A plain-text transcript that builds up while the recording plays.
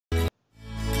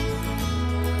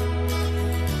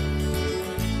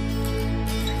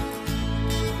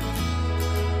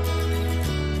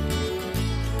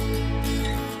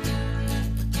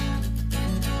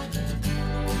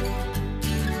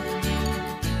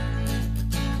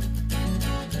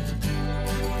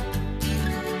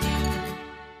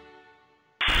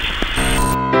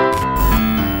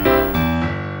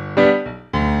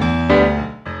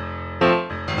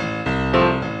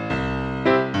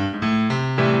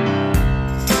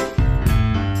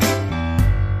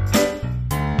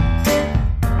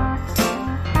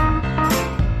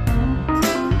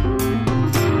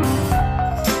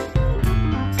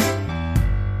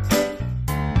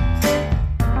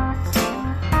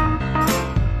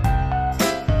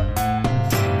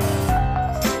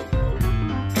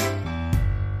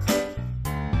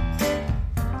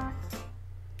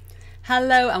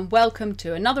Hello and welcome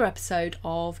to another episode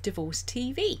of Divorce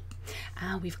TV.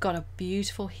 And we've got a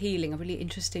beautiful healing, a really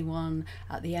interesting one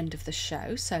at the end of the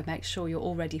show, so make sure you're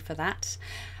all ready for that.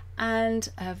 And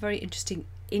a very interesting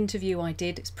interview I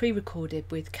did, it's pre-recorded,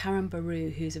 with Caron Barruw,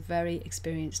 who's a very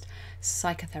experienced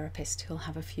psychotherapist who'll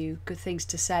have a few good things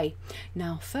to say.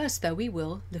 Now first though, we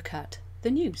will look at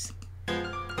the news.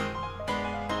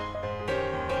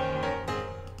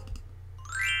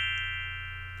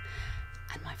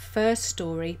 First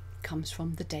story comes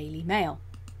from the Daily Mail.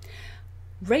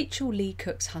 Rachel Lee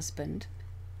Cook's husband,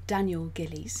 Daniel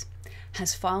Gillies,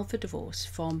 has filed for divorce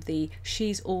from the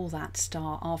She's All That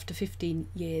star after 15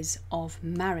 years of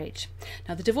marriage.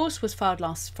 Now, the divorce was filed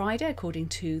last Friday, according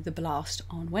to The Blast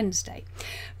on Wednesday.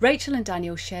 Rachel and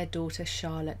Daniel shared daughter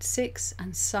Charlotte 6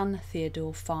 and son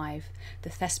Theodore 5. The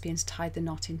thespians tied the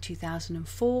knot in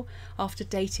 2004 after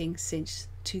dating since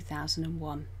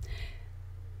 2001.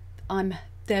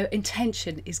 Their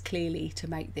intention is clearly to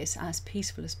make this as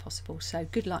peaceful as possible. So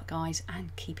good luck, guys,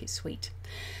 and keep it sweet.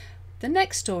 The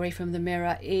next story from the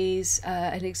Mirror is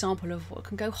an example of what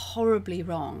can go horribly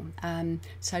wrong.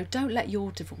 So don't let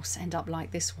your divorce end up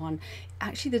like this one.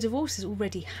 Actually, the divorce has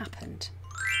already happened,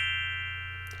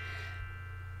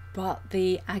 but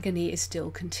the agony is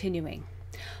still continuing.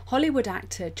 Hollywood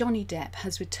actor Johnny Depp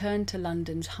has returned to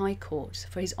London's High Court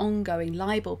for his ongoing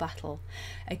libel battle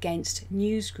against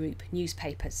News Group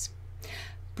newspapers.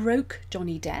 Broke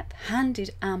Johnny Depp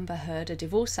handed Amber Heard a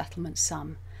divorce settlement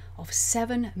sum of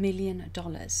 $7 million,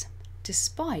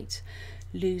 despite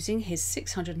losing his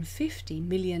 $650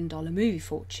 million movie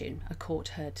fortune, a court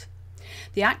heard.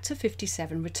 The actor,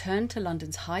 57, returned to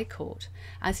London's High Court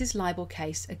as his libel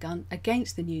case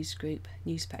against the News Group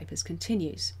newspapers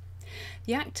continues.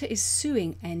 The actor is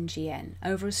suing NGN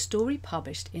over a story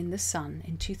published in The Sun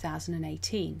in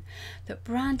 2018 that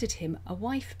branded him a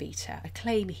wife-beater, a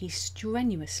claim he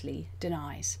strenuously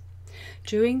denies.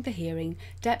 During the hearing,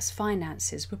 Depp's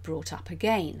finances were brought up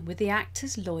again, with the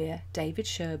actor's lawyer David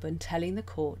Sherburn telling the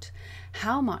court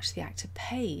how much the actor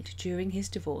paid during his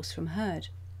divorce from Heard.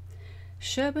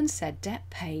 Sherburn said Depp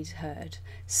paid Heard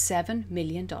 $7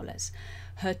 million,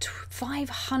 her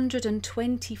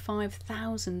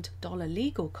 $525,000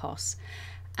 legal costs,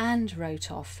 and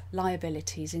wrote off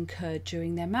liabilities incurred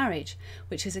during their marriage,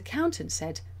 which his accountant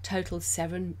said totaled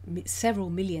several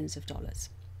millions of dollars.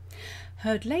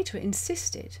 Heard later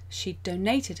insisted she'd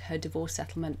donated her divorce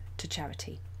settlement to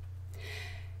charity.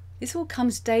 This all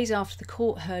comes days after the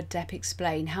court heard Depp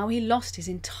explain how he lost his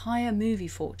entire movie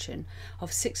fortune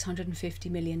of $650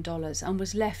 million and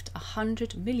was left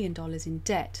 $100 million in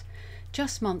debt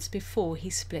just months before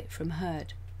he split from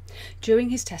Heard.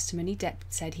 During his testimony, Depp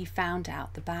said he found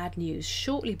out the bad news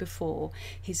shortly before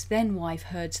his then wife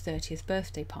Heard's 30th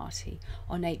birthday party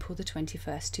on April the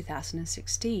 21st,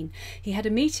 2016. He had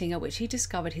a meeting at which he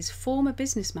discovered his former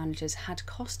business managers had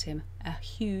cost him a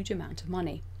huge amount of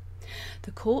money.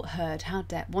 The court heard how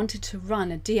Depp wanted to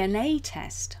run a DNA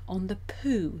test on the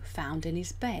poo found in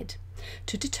his bed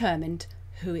to determine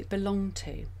who it belonged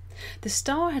to. The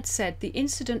star had said the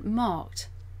incident marked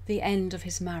the end of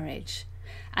his marriage,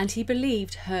 and he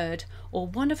believed Heard or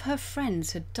one of her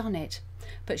friends had done it,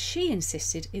 but she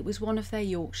insisted it was one of their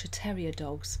Yorkshire Terrier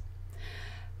dogs.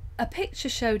 A picture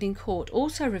showed in court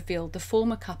also revealed the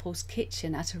former couple's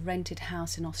kitchen at a rented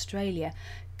house in Australia,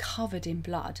 covered in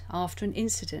blood after an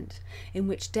incident in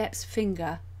which Depp's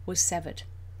finger was severed.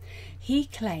 He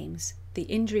claims the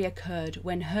injury occurred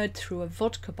when Heard threw a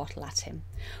vodka bottle at him,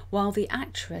 while the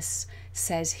actress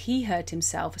says he hurt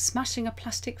himself smashing a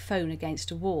plastic phone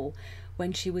against a wall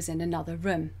when she was in another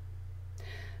room.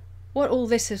 What all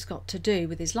this has got to do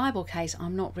with his libel case,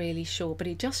 I'm not really sure, but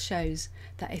it just shows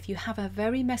that if you have a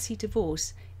very messy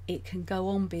divorce, it can go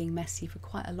on being messy for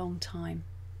quite a long time.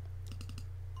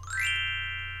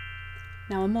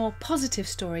 Now, a more positive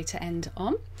story to end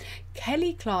on.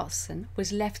 Kelly Clarkson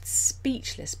was left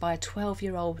speechless by a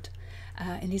 12-year-old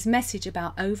in his message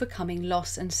about overcoming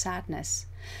loss and sadness,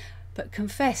 but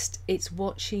confessed it's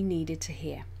what she needed to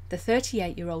hear. The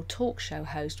 38-year-old talk show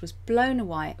host was blown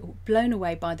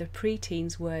away by the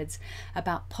pre-teen's words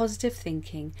about positive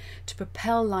thinking to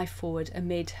propel life forward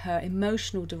amid her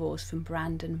emotional divorce from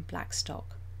Brandon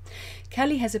Blackstock.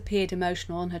 Kelly has appeared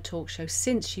emotional on her talk show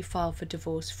since she filed for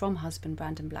divorce from husband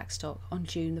Brandon Blackstock on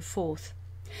June the 4th.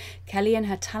 Kelly and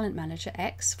her talent manager,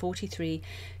 ex, 43,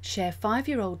 share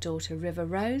 5-year-old daughter River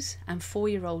Rose and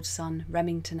 4-year-old son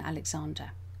Remington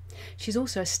Alexander. She's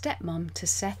also a stepmom to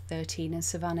Seth, 13, and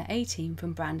Savannah, 18,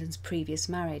 from Brandon's previous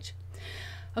marriage.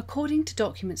 According to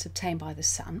documents obtained by The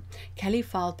Sun, Kelly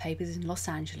filed papers in Los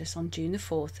Angeles on June the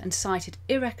 4th and cited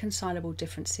irreconcilable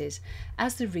differences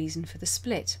as the reason for the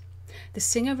split. The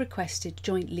singer requested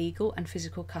joint legal and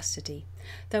physical custody,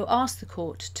 though asked the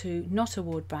court to not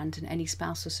award Brandon any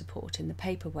spousal support in the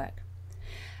paperwork.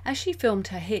 As she filmed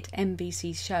her hit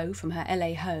NBC show from her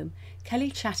LA home, Kelly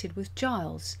chatted with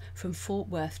Giles from Fort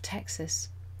Worth, Texas.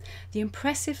 The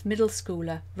impressive middle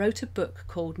schooler wrote a book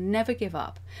called Never Give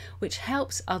Up, which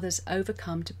helps others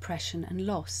overcome depression and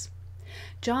loss.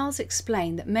 Giles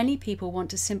explained that many people want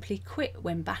to simply quit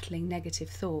when battling negative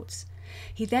thoughts.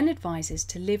 He then advises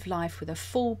to live life with a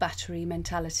full battery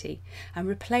mentality and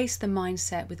replace the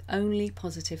mindset with only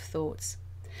positive thoughts.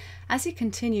 As he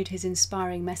continued his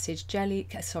inspiring message,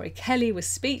 Kelly was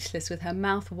speechless with her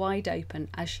mouth wide open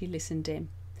as she listened in.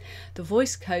 The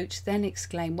voice coach then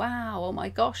exclaimed, "Wow, oh my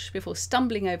gosh," before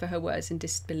stumbling over her words in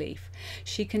disbelief.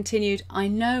 She continued, "I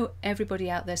know everybody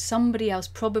out there, somebody else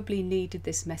probably needed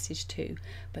this message too,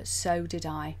 but so did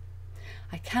I.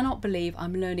 I cannot believe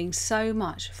I'm learning so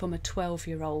much from a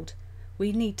 12-year-old.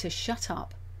 We need to shut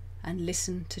up and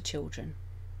listen to children."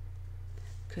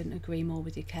 Couldn't agree more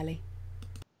with you, Kelly.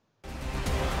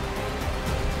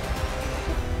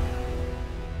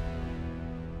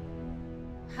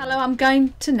 Hello, I'm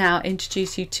going to now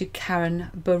introduce you to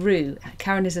Caron Barruw.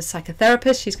 Caron is a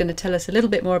psychotherapist. She's going to tell us a little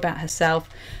bit more about herself.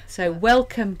 So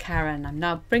welcome, Caron. I'm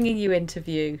now bringing you into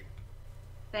view.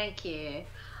 Thank you.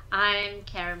 I'm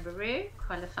Caron Barruw,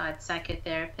 qualified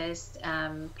psychotherapist,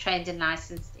 trained and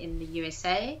licensed in the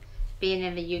USA, been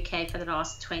in the UK for the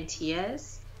last 20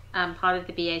 years, part of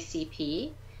the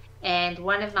BACP. And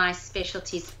one of my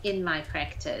specialties in my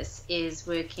practice is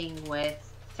working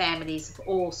with families of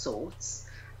all sorts,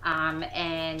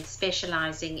 and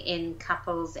specializing in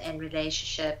couples and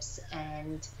relationships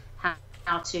and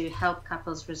how to help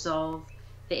couples resolve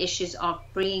the issues of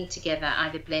bringing together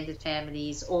either blended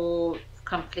families or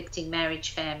conflicting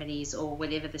marriage families, or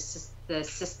whatever the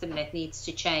system that needs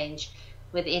to change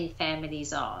within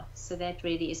families are. So that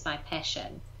really is my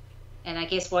passion. And I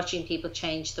guess watching people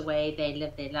change the way they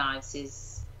live their lives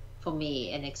is, for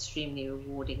me, an extremely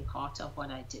rewarding part of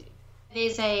what I do.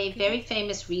 There's a very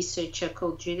famous researcher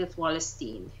called Judith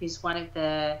Wallerstein, who's one of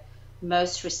the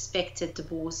most respected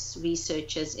divorce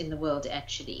researchers in the world,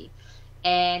 actually.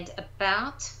 And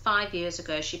about 5 years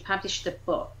ago, she published a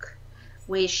book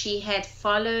where she had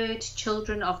followed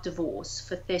children of divorce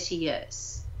for 30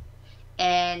 years,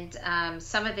 and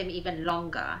some of them even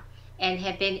longer, and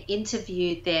had then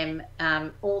interviewed them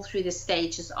all through the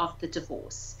stages of the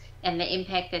divorce and the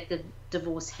impact that the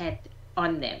divorce had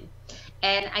on them.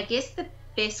 And I guess the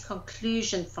best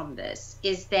conclusion from this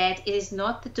is that it is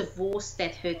not the divorce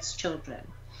that hurts children.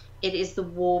 It is the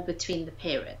war between the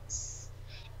parents.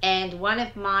 And one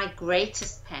of my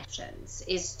greatest passions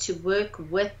is to work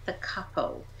with the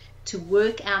couple, to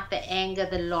work out the anger,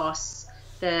 the loss,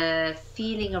 the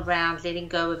feeling around letting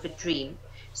go of a dream,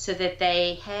 so that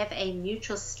they have a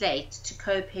neutral slate to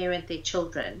co-parent their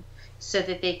children, so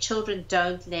that their children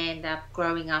don't land up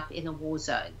growing up in a war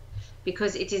zone.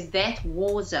 Because it is that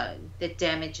war zone that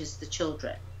damages the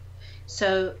children.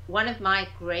 So one of my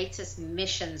greatest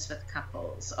missions with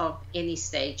couples of any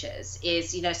stages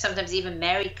is, sometimes even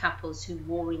married couples who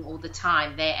warring all the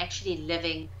time, they're actually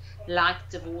living like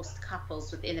divorced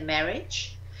couples within a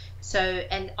marriage. So,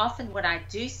 and often what I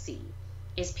do see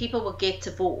is people will get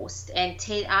divorced, and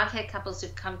I've had couples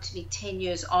who've come to me 10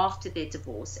 years after their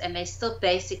divorce, and they're still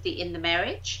basically in the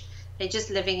marriage. They're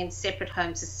just living in separate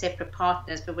homes as separate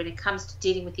partners, but when it comes to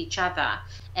dealing with each other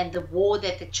and the war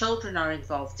that the children are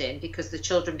involved in, because the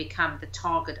children become the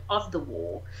target of the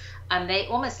war, they're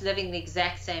almost living the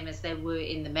exact same as they were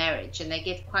in the marriage, and they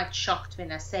get quite shocked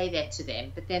when I say that to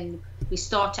them. But then we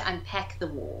start to unpack the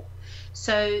war.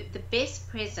 So the best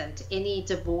present any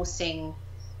divorcing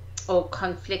or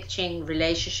conflicting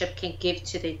relationship can give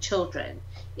to their children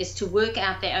is to work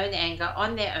out their own anger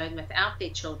on their own without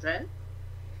their children,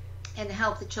 and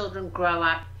help the children grow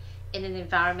up in an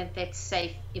environment that's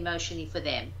safe emotionally for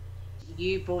them.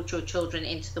 You brought your children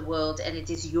into the world, and it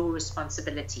is your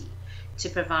responsibility to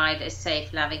provide a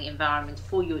safe, loving environment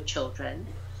for your children,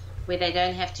 where they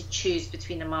don't have to choose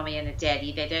between a mommy and a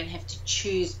daddy. They don't have to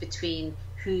choose between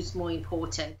who's more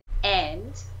important,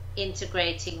 and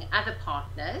integrating other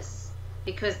partners,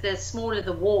 because the smaller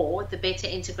the war, the better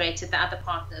integrated the other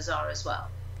partners are as well.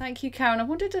 Thank you, Caron. I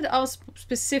wanted to ask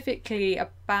specifically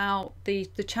about the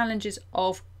challenges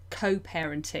of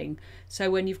co-parenting.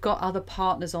 So when you've got other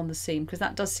partners on the scene, because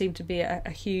that does seem to be a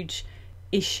huge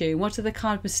issue. What are the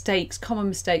kind of common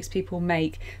mistakes people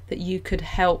make that you could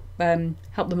help them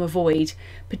avoid,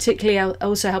 particularly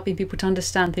also helping people to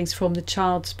understand things from the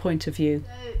child's point of view?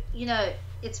 So,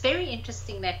 it's very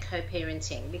interesting, that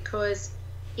co-parenting, because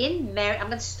I'm going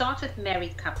to start with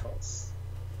married couples.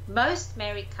 most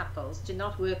married couples do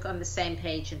not work on the same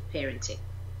page in parenting.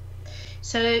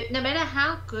 So no matter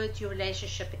how good your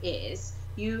relationship is,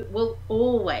 you will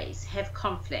always have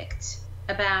conflict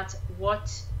about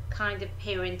what kind of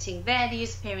parenting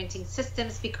values, parenting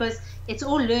systems, because it's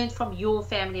all learned from your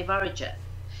family of origin.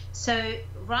 So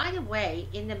right away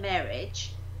in the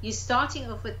marriage, you're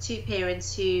starting off with two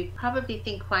parents who probably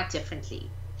think quite differently.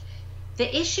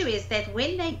 The issue is that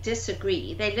when they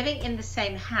disagree, they're living in the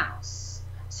same house,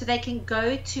 so they can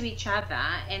go to each other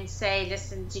and say,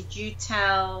 listen, did you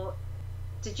tell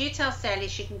Sally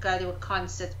she can go to a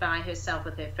concert by herself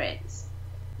with her friends?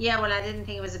 Yeah, well, I didn't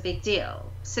think it was a big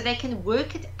deal. So they can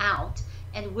work it out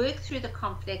and work through the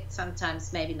conflict,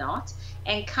 sometimes maybe not,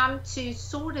 and come to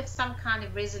sort of some kind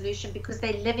of resolution because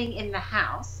they're living in the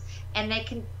house, and they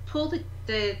can pull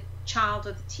the child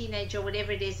or the teenager or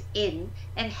whatever it is in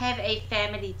and have a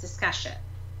family discussion.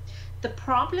 The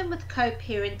problem with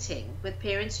co-parenting with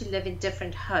parents who live in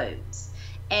different homes,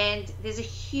 and there's a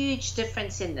huge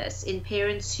difference in this, in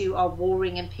parents who are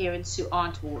warring and parents who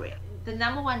aren't warring. The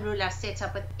number one rule I set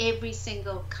up with every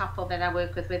single couple that I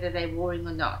work with, whether they're warring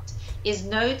or not, is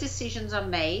no decisions are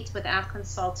made without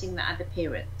consulting the other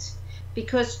parent,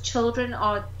 because children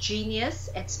are genius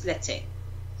at splitting.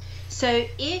 So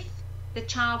if the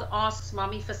child asks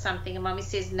mommy for something and mommy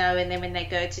says no, and then when they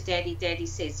go to daddy, daddy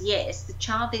says yes, the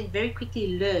child then very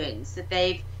quickly learns that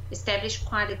they've established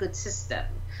quite a good system.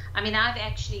 I mean, I've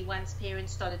actually, once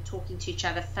parents started talking to each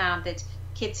other, found that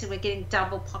kids who were getting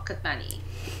double pocket money,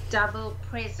 double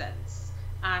presents,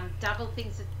 double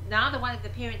things that neither one of the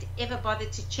parents ever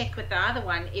bothered to check with the other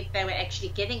one if they were actually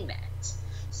getting that.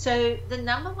 So the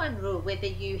number one rule, whether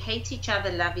you hate each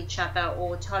other, love each other,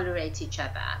 or tolerate each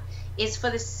other, is for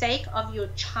the sake of your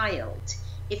child.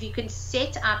 If you can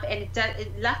set up, and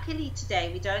luckily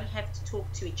today we don't have to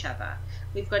talk to each other.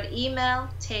 We've got email,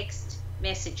 text,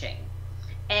 messaging.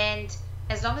 And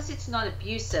as long as it's not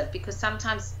abusive, because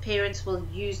sometimes parents will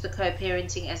use the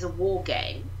co-parenting as a war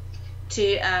game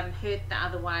to hurt the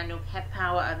other one or have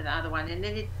power over the other one, and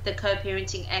then the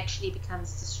co-parenting actually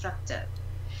becomes destructive.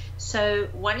 So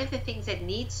one of the things that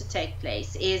needs to take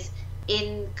place is,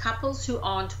 in couples who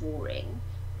aren't warring,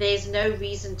 there's no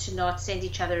reason to not send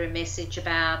each other a message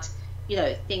about, you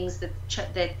know, things that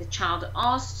the child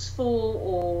asks for,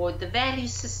 or the value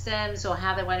systems, or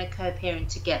how they want to co-parent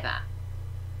together.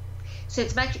 So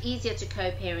it's much easier to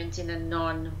co-parent in a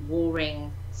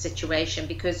non-warring situation,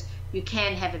 because you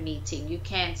can have a meeting, you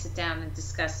can sit down and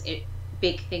discuss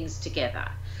big things together.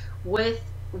 With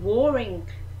warring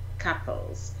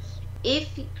couples, if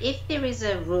there is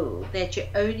a rule that you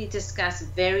only discuss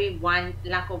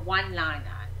like a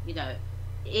one-liner, you know,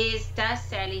 does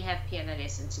Sally have piano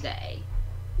lesson today?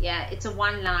 Yeah, it's a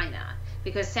one-liner,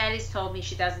 because Sally's told me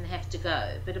she doesn't have to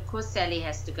go, but of course Sally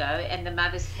has to go, and the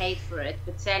mother's paid for it,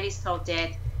 but Sally's told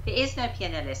Dad there is no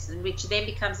piano lesson, which then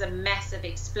becomes a massive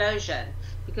explosion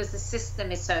because the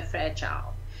system is so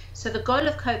fragile. So the goal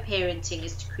of co-parenting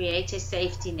is to create a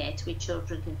safety net where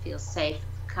children can feel safe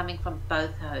coming from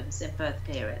both homes and both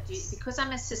parents. Because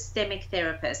I'm a systemic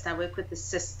therapist, I work with the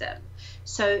system.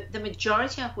 So the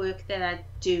majority of work that I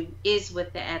do is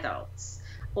with the adults,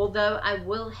 although I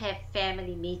will have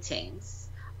family meetings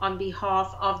on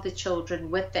behalf of the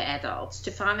children with the adults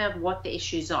to find out what the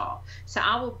issues are. So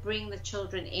I will bring the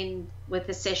children in with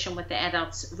a session with the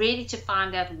adults, really to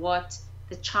find out what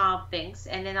the child thinks,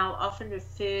 and then I'll often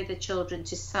refer the children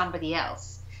to somebody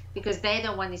else, because they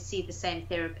don't want to see the same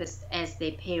therapist as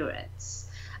their parents.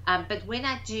 But when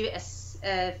I do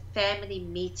a family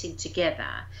meeting together,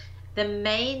 the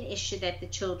main issue that the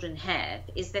children have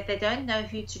is that they don't know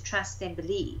who to trust and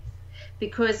believe.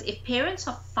 Because if parents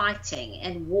are fighting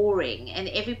and warring and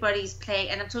everybody's playing,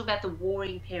 and I'm talking about the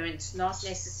warring parents, not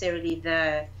necessarily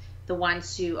the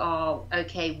ones who are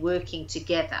okay working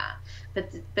together,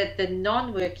 but the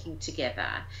non-working together,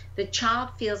 the child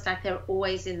feels like they're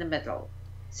always in the middle.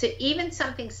 So even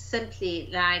something simply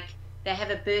like they have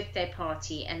a birthday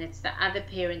party and it's the other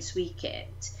parent's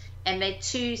weekend, and they're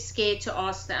too scared to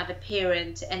ask the other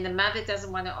parent, and the mother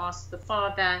doesn't want to ask the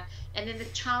father, and then the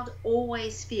child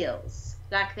always feels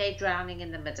like they're drowning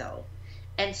in the middle.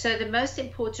 And so the most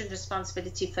important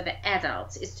responsibility for the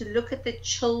adults is to look at the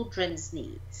children's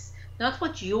needs, not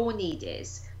what your need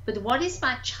is, but what does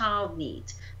my child need?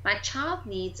 My child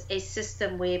needs a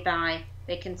system whereby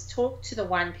they can talk to the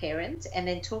one parent and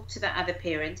then talk to the other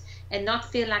parent, and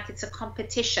not feel like it's a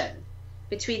competition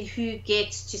between who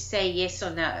gets to say yes or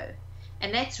no.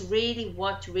 And that's really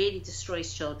what really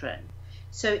destroys children.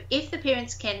 So if the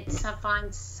parents can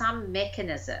find some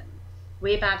mechanism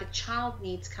whereby the child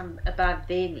needs come above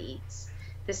their needs,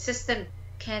 the system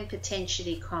can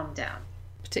potentially calm down.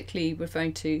 particularly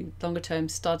referring to longer term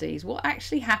studies, what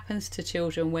actually happens to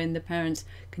children when the parents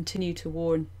continue to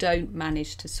war and don't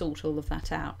manage to sort all of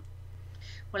that out?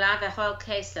 Well, I have a whole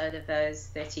caseload of those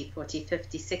 30, 40,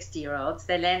 50, 60-year-olds.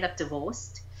 They'll end up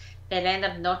divorced. They'll end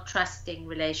up not trusting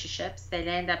relationships. They'll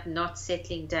end up not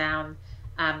settling down,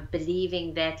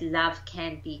 believing that love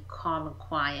can be calm and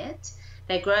quiet.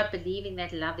 They grow up believing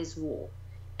that love is war.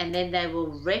 And then they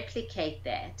will replicate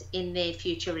that in their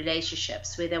future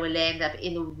relationships, where they will end up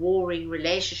in warring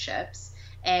relationships,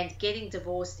 and getting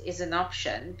divorced is an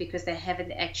option because they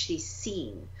haven't actually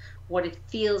seen what it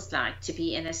feels like to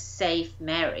be in a safe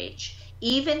marriage.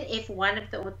 Even if one of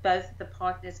the or both of the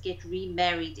partners get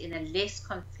remarried in a less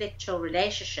conflictual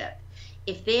relationship,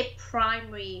 if their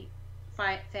primary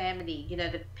family,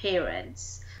 the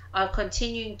parents, are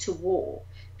continuing to war,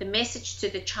 the message to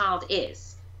the child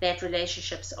is that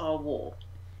relationships are war.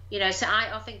 So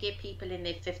I often get people in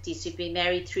their 50s who've been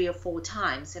married 3 or 4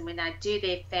 times, and when I do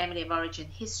their family of origin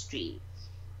history,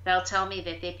 they'll tell me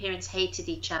that their parents hated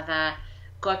each other,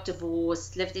 got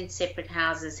divorced, lived in separate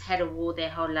houses, had a war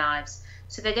their whole lives.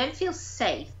 So they don't feel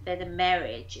safe that a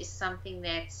marriage is something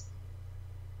that's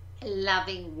a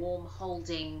loving, warm,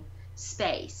 holding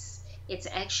space. It's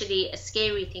actually a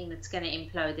scary thing that's going to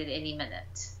implode at any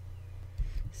minute.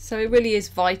 So it really is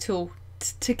vital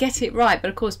to get it right. But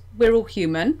of course, we're all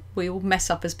human. We all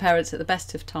mess up as parents at the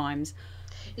best of times.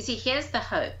 You see, here's the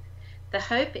hope. The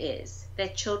hope is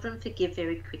that children forgive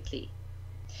very quickly,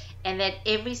 and that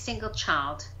every single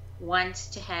child wants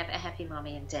to have a happy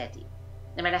mommy and daddy,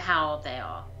 no matter how old they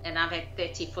are. And I've had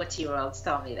 30, 40-year-olds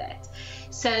tell me that.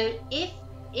 So if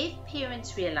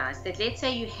parents realize that, let's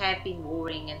say you have been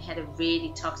warring and had a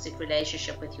really toxic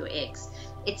relationship with your ex,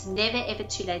 it's never ever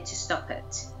too late to stop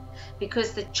it.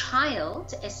 Because the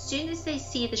child, as soon as they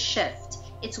see the shift,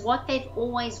 it's what they've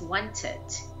always wanted.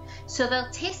 So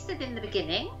they'll test it in the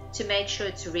beginning to make sure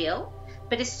it's real,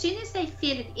 but as soon as they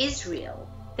feel it is real,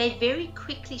 they very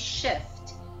quickly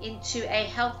shift into a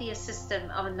healthier system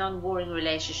of a non-warring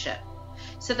relationship.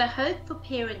 So the hope for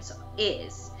parents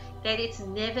is that it's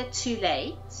never too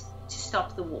late to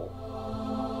stop the war.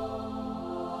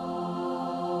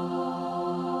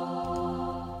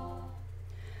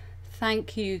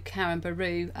 Thank you, Caron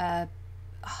Barruw.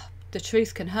 The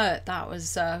truth can hurt. That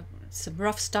was some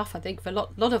rough stuff, I think, for a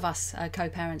lot of us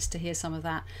co-parents to hear some of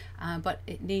that, but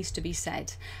it needs to be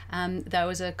said. There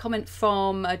was a comment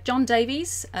from John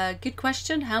Davies. Good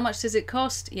question. How much does it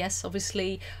cost? Yes,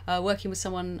 obviously, working with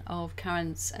someone of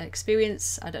Caron's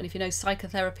experience. I don't know if you know,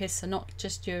 psychotherapists are not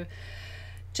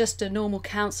just a normal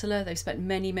counsellor. They've spent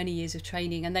many years of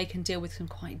training, and they can deal with some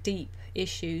quite deep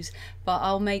issues, but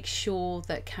I'll make sure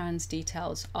that Caron's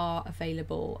details are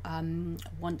available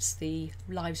once the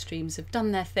live streams have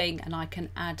done their thing, and I can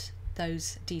add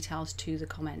those details to the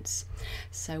comments.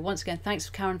 So once again, thanks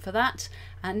Caron for that,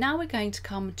 and now we're going to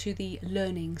come to the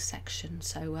learning section,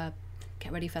 so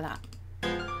get ready for that.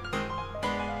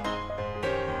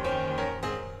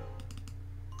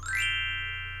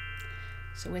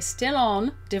 So we're still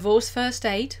on divorce first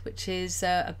aid, which is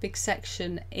a big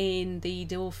section in the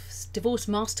divorce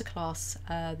masterclass.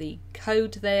 The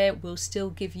code there will still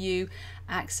give you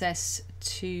access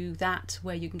to that,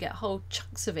 where you can get whole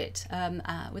chunks of it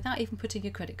without even putting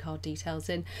your credit card details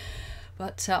in.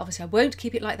 But obviously I won't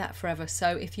keep it like that forever.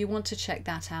 So if you want to check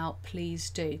that out, please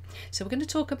do. So we're going to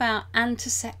talk about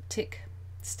antiseptic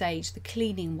stage, the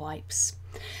cleaning wipes.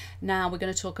 Now we're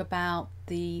going to talk about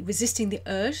the resisting the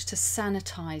urge to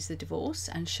sanitize the divorce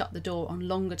and shut the door on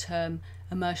longer term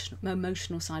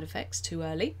emotional side effects too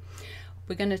early.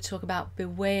 We're going to talk about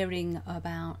beware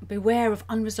of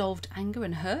unresolved anger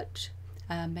and hurt,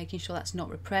 making sure that's not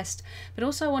repressed. But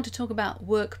also I want to talk about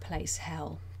workplace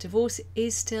hell. Divorce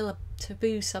is still a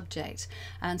taboo subject,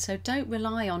 and so don't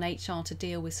rely on HR to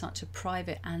deal with such a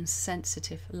private and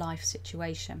sensitive life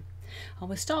situation. And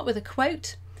we'll start with a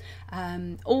quote.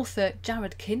 Author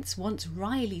Jared Kintz once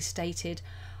wryly stated,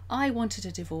 "I wanted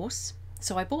a divorce,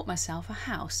 so I bought myself a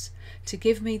house to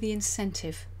give me the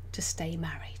incentive to stay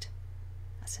married."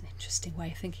 That's an interesting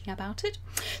way of thinking about it.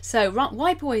 So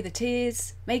wipe away the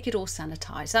tears, make it all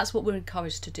sanitised. That's what we're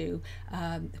encouraged to do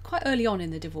quite early on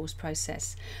in the divorce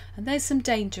process. And there's some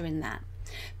danger in that.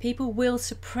 People will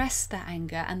suppress their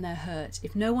anger and their hurt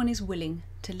if no one is willing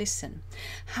to listen.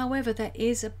 However, there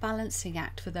is a balancing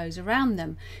act for those around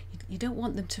them. You don't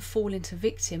want them to fall into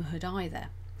victimhood either.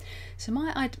 So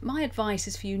my advice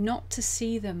is for you not to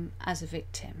see them as a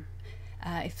victim.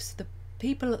 If the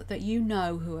people that you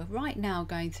know who are right now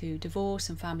going through divorce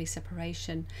and family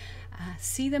separation,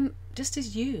 see them just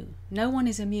as you. No one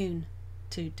is immune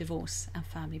to divorce and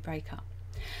family breakup.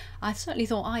 I certainly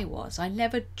thought I was. I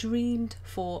never dreamed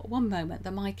for one moment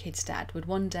that my kid's dad would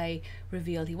one day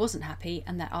reveal he wasn't happy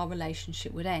and that our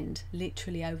relationship would end,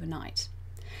 literally overnight.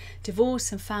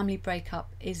 Divorce and family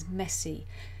breakup is messy.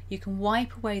 You can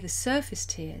wipe away the surface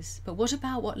tears, but what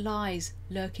about what lies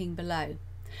lurking below?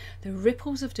 The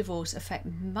ripples of divorce affect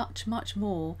much, much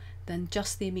more than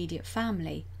just the immediate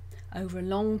family over a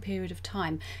long period of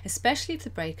time, especially if the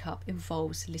breakup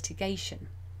involves litigation.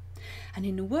 And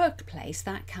in the workplace,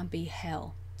 that can be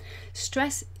hell.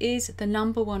 Stress is the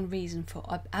number one reason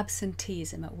for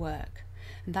absenteeism at work.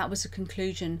 And that was a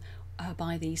conclusion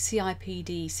by the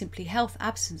CIPD Simply Health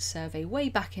Absence Survey way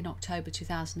back in October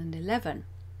 2011.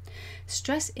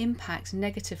 Stress impacts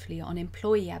negatively on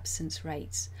employee absence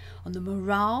rates, on the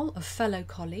morale of fellow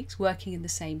colleagues working in the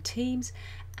same teams,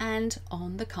 and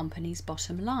on the company's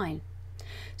bottom line.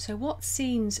 So what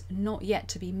seems not yet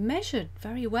to be measured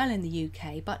very well in the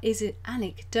UK, but is it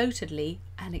anecdotally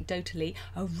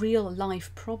a real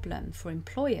life problem for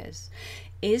employers,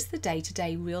 is the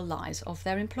day-to-day real lives of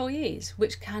their employees,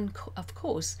 which can, of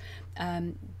course,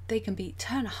 they can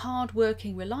turn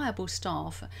hard-working, reliable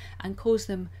staff and cause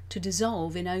them to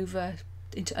dissolve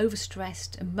into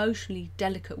overstressed, emotionally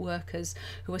delicate workers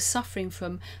who are suffering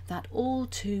from that all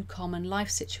too common life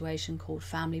situation called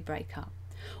family breakup.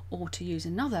 Or to use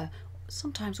another,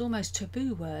 sometimes almost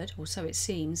taboo word, or so it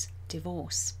seems,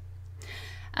 divorce.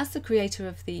 As the creator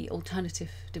of the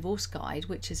Alternative Divorce Guide,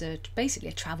 which is basically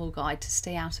a travel guide to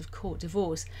stay out of court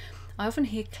divorce, I often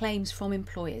hear claims from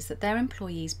employers that their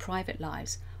employees' private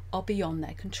lives are beyond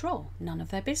their control, none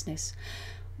of their business.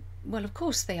 Well, of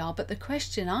course they are, but the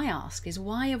question I ask is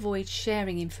why avoid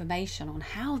sharing information on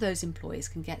how those employees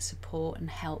can get support and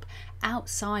help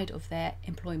outside of their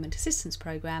employment assistance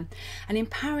program and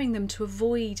empowering them to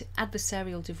avoid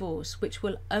adversarial divorce, which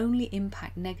will only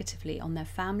impact negatively on their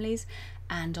families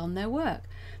and on their work,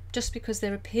 just because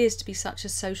there appears to be such a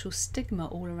social stigma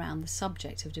all around the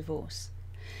subject of divorce.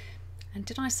 And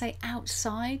did I say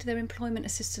outside their employment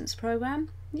assistance program?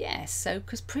 Yes, so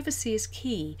because privacy is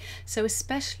key. So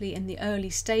especially in the early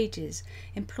stages,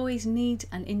 employees need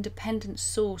an independent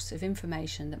source of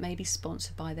information that may be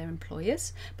sponsored by their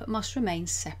employers, but must remain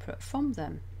separate from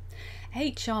them.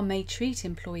 HR may treat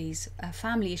employees'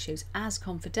 family issues as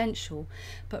confidential,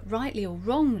 but rightly or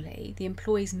wrongly, the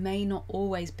employees may not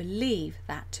always believe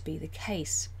that to be the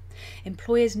case.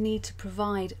 Employers need to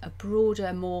provide a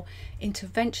broader, more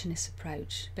interventionist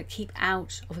approach, but keep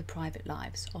out of the private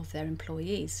lives of their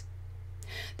employees.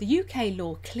 The UK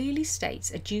law clearly states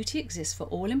a duty exists for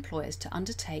all employers to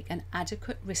undertake an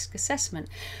adequate risk assessment.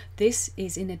 This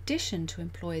is in addition to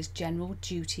employers' general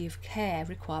duty of care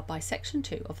required by Section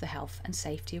 2 of the Health and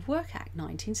Safety of Work Act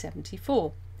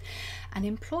 1974. An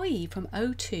employee from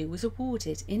O2 was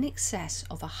awarded in excess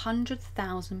of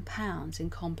 £100,000 in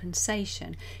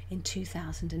compensation in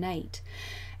 2008,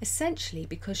 essentially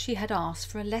because she had asked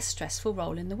for a less stressful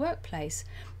role in the workplace,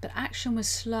 but action was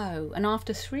slow, and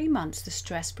after 3 months the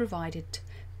stress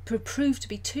proved to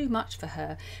be too much for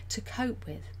her to cope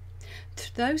with.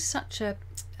 Through such a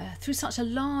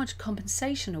large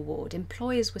compensation award,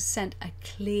 employers were sent a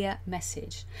clear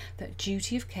message that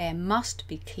duty of care must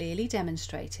be clearly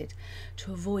demonstrated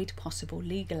to avoid possible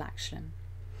legal action.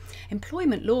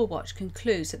 Employment Law Watch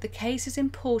concludes that the case is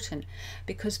important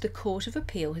because the Court of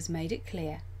Appeal has made it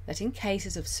clear that in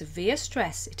cases of severe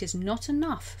stress, it is not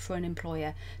enough for an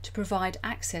employer to provide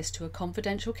access to a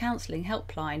confidential counselling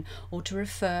helpline or to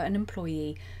refer an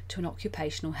employee to an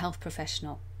occupational health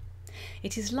professional.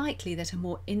 It is likely that a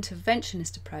more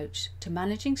interventionist approach to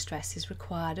managing stress is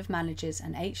required of managers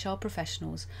and HR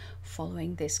professionals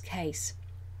following this case.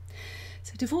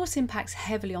 So divorce impacts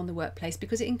heavily on the workplace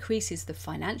because it increases the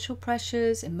financial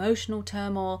pressures, emotional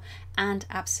turmoil and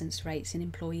absence rates in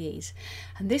employees.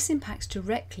 And this impacts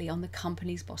directly on the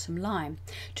company's bottom line.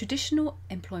 Traditional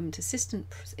employment assistance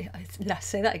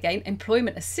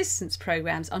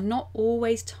programs are not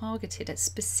always targeted at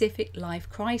specific life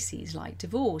crises like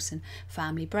divorce and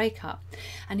family breakup.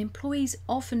 And employees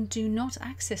often do not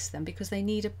access them because they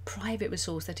need a private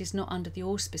resource that is not under the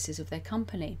auspices of their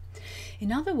company.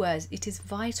 In other words, it is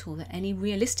vital that any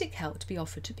realistic help to be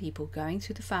offered to people going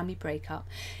through the family breakup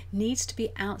needs to be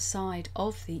outside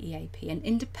of the EAP and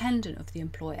independent of the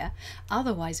employer.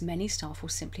 Otherwise, many staff will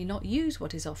simply not use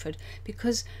what is offered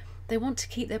because they want to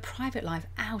keep their private life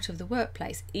out of the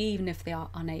workplace, even if they are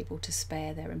unable to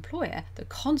spare their employer the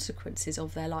consequences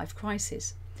of their life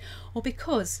crisis, or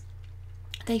because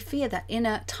they fear that in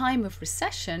a time of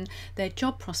recession, their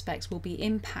job prospects will be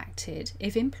impacted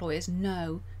if employers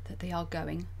know that they are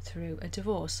going through a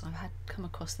divorce. I've come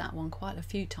across that one quite a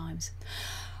few times.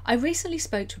 I recently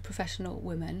spoke to a professional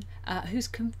woman who's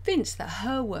convinced that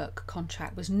her work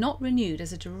contract was not renewed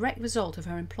as a direct result of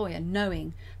her employer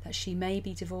knowing that she may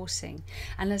be divorcing,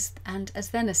 and as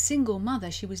then a single mother,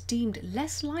 she was deemed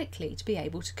less likely to be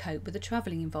able to cope with the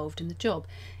travelling involved in the job,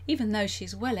 even though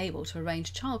she's well able to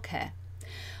arrange childcare.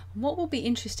 What will be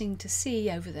interesting to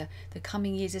see over the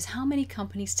coming years is how many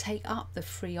companies take up the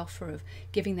free offer of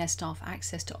giving their staff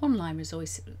access to online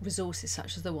resources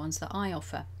such as the ones that I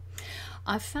offer.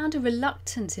 I've found a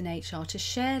reluctance in HR to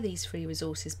share these free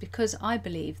resources because I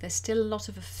believe there's still a lot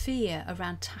of a fear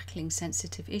around tackling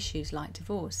sensitive issues like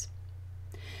divorce.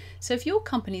 So if your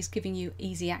company is giving you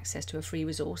easy access to a free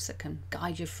resource that can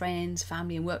guide your friends,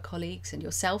 family and work colleagues and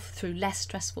yourself through less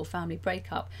stressful family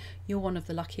breakup, you're one of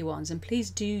the lucky ones, and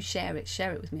please do share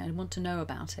it with me. I want to know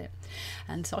about it,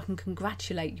 and so I can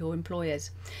congratulate your employers.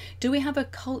 Do we have a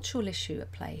cultural issue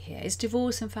at play here? Is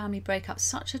divorce and family breakup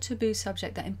such a taboo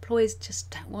subject that employers just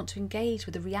don't want to engage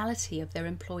with the reality of their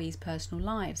employees' personal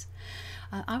lives?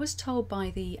 I was told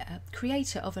by the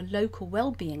creator of a local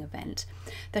wellbeing event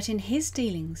that in his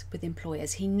dealings with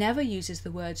employers, he never uses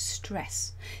the word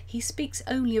stress. He speaks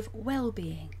only of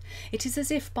well-being. It is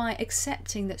as if by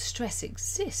accepting that stress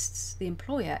exists, the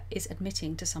employer is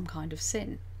admitting to some kind of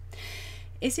sin.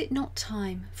 Is it not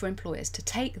time for employers to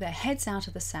take their heads out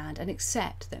of the sand and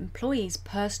accept that employees'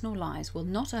 personal lives will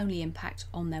not only impact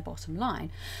on their bottom line,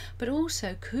 but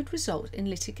also could result in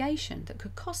litigation that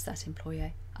could cost that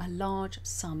employer a large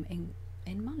sum in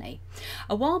money?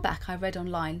 A while back I read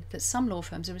online that some law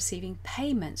firms are receiving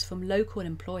payments from local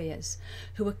employers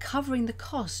who are covering the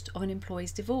cost of an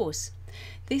employee's divorce.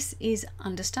 This is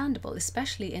understandable,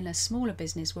 especially in a smaller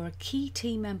business where a key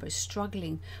team member is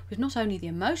struggling with not only the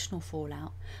emotional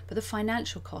fallout but the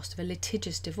financial cost of a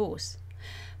litigious divorce.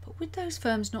 But would those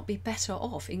firms not be better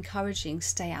off encouraging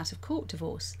stay out of court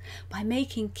divorce by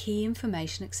making key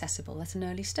information accessible at an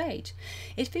early stage?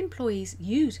 If employees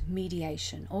use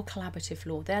mediation or collaborative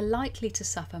law, they're likely to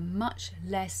suffer much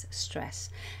less stress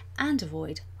and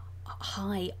avoid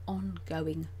high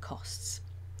ongoing costs.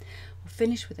 We'll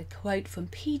finish with a quote from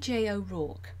P.J.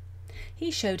 O'Rourke. He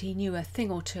showed he knew a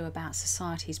thing or two about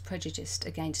society's prejudice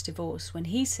against divorce when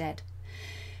he said,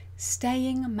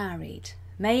 "Staying married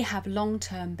may have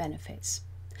long-term benefits.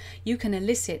 You can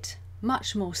elicit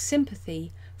much more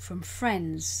sympathy from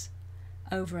friends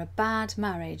over a bad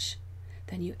marriage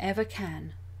than you ever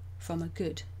can from a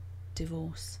good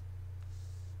divorce."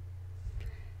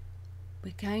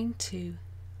 We're going to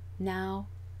now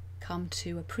come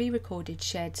to a pre-recorded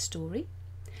shared story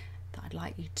that I'd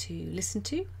like you to listen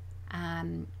to.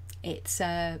 It's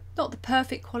not the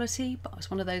perfect quality, but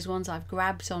it's one of those ones I've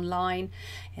grabbed online,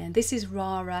 and this is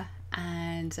Rara,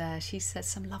 and she says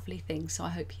some lovely things, so I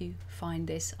hope you find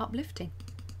this uplifting.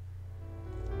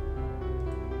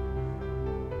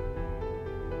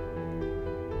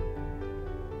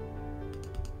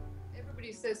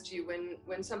 Everybody says to you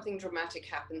when something dramatic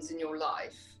happens in your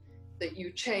life that you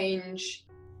change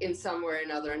in some way or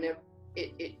another, and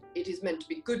it is meant to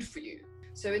be good for you.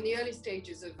 So in the early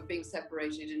stages of being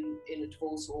separated in a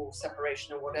divorce or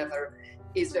separation or whatever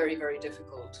is very, very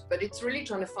difficult. But it's really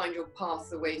trying to find your path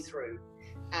the way through.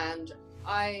 And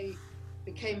I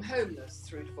became homeless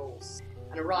through divorce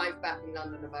and arrived back in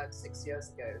London about 6 years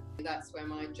ago. That's where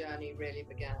my journey really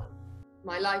began.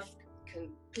 My life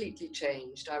completely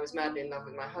changed. I was madly in love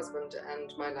with my husband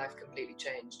and my life completely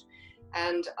changed.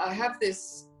 And I have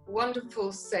this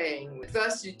wonderful saying,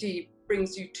 adversity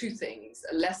brings you two things,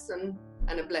 a lesson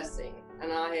and a blessing,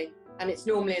 and it's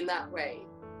normally in that way.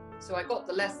 So I got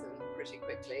the lesson pretty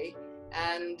quickly,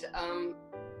 and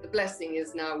the blessing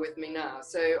is now with me now.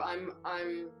 So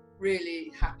I'm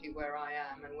really happy where I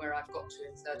am and where I've got to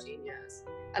in 13 years,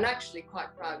 and actually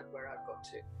quite proud of where I've got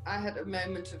to. I had a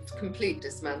moment of complete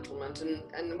dismantlement,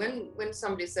 and when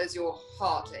somebody says your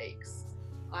heart aches,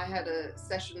 I had a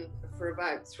session for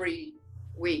about 3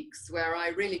 weeks where I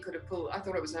really could have pulled, I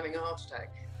thought I was having a heart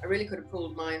attack. I really could have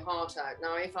pulled my heart out.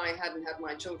 Now, if I hadn't had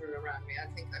my children around me, I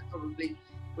think I probably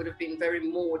would have been very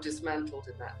more dismantled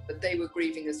in that. But they were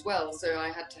grieving as well, so I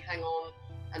had to hang on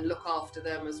and look after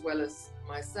them as well as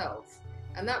myself.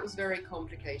 And that was very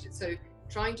complicated. So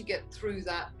trying to get through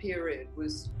that period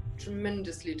was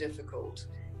tremendously difficult.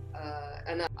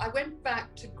 And I went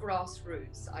back to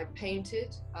grassroots. I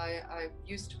painted. I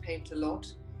used to paint a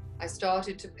lot. I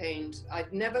started to paint.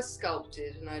 I'd never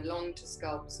sculpted, and I longed to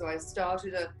sculpt. So I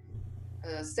started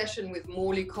a session with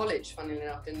Morley College, funnily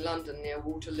enough, in London near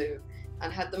Waterloo.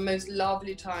 and had the most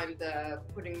lovely time there,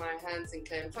 putting my hands in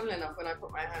clay. And funnily enough, when I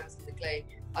put my hands in the clay,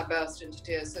 I burst into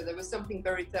tears. So there was something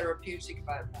very therapeutic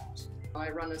about that. I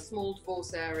run a small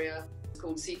divorce area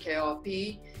called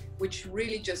CKRP, which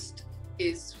really just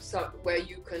is where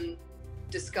you can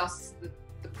discuss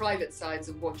the private sides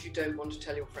of what you don't want to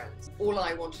tell your friends. All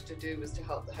I wanted to do was to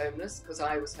help the homeless, because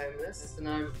I was homeless, and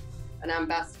I'm an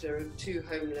ambassador of 2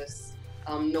 homeless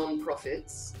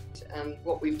non-profits, and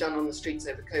what we've done on the streets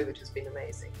over COVID has been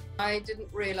amazing. I didn't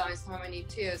realise how many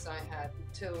tears I had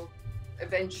until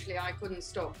eventually I couldn't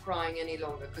stop crying any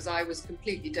longer, because I was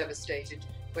completely devastated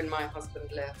when my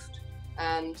husband left,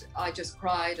 and I just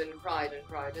cried and cried and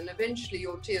cried, and eventually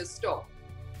your tears stop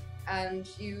and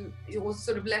you're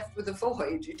sort of left with a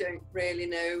void. You don't really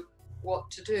know what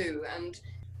to do, and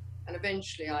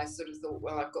eventually I sort of thought,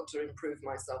 well, I've got to improve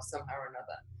myself somehow or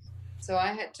another. So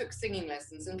I took singing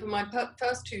lessons, and for my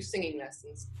first 2 singing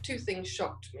lessons, 2 things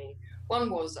shocked me. One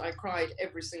was I cried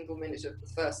every single minute of the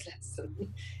first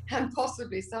lesson and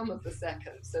possibly some of the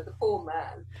second. So the poor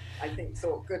man, I think,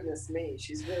 thought, goodness me,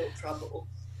 she's real trouble.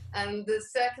 And the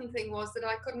second thing was that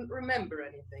I couldn't remember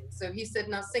anything. So he said,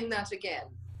 now sing that again.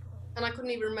 And I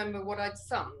couldn't even remember what I'd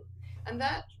sung. And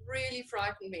that really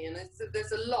frightened me. And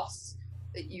there's a loss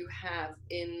that you have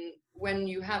when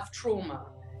you have trauma.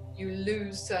 You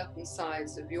lose certain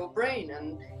sides of your brain,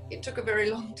 and it took a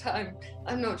very long time.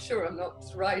 I'm not sure, I'm not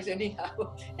right anyhow,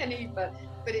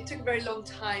 but it took a very long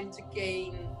time to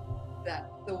gain that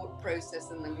thought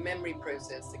process and the memory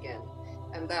process again,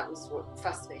 and that was what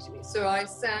fascinated me. So I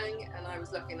sang, and I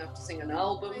was lucky enough to sing an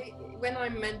album. When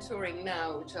I'm mentoring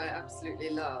now, which I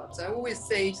absolutely love, so I always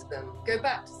say to them, go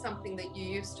back to something that you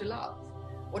used to love.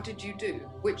 What did you do?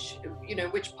 Which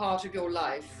part of your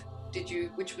life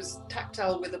which was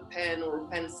tactile with a pen or a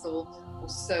pencil or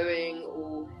sewing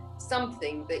or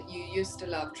something that you used to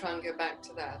love? Try and go back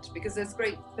to that, because there's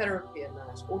great therapy in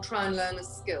that. Or try and learn a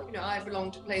skill. I belong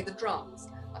to play the drums.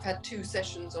 I've had 2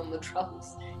 sessions on the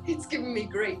drums. It's given me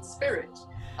great spirit.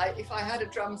 If I had a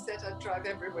drum set, I'd drive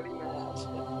everybody mad.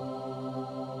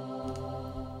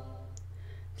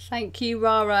 Thank you,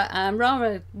 Rara.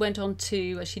 Rara went on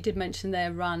to, she did mention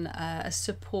there, run a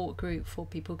support group for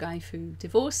people going through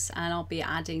divorce, and I'll be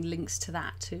adding links to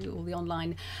that, to all the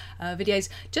online videos.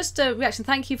 Just a reaction,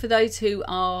 thank you for those who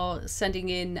are sending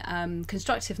in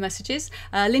constructive messages.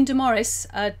 Linda Morris,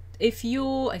 I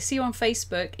see you on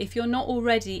Facebook. If you're not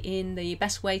already in the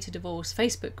Best Way to Divorce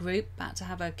Facebook group, about to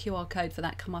have a QR code for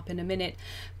that come up in a minute,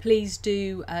 please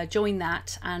do join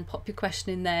that and pop your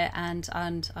question in there, and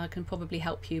I can probably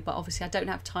help you. But obviously I don't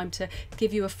have time to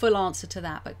give you a full answer to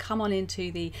that, but come on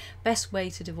into the Best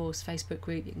Way to Divorce Facebook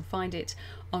group. You can find it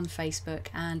on Facebook,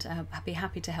 and I'd be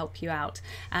happy to help you out.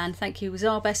 And thank you,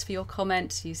 Zarbest, for your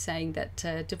comment. You saying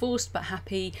that divorced but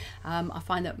happy. I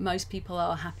find that most people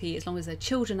are happy as long as their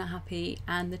children are happy,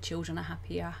 and the children are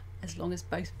happier as long as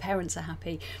both parents are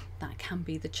happy. That can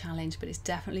be the challenge, but it's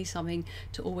definitely something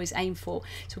to always aim for.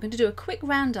 So we're going to do a quick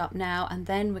roundup now, and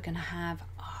then we're going to have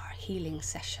our healing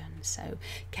session. So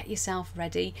get yourself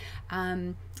ready.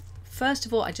 First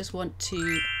of all, I just want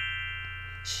to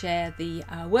share the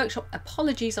workshop.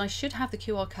 Apologies, I should have the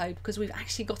QR code because we've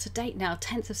actually got a date now,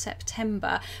 10th of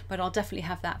September, but I'll definitely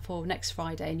have that for next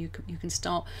Friday, and you can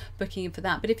start booking in for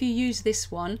that. But if you use this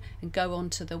one and go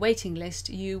onto the waiting list,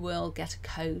 you will get a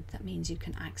code. That means you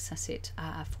can access it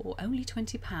for only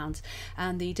 £20.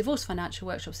 And the divorce financial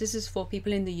workshops, this is for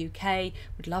people in the UK.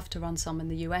 Would love to run some in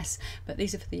the US, but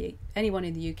these are for anyone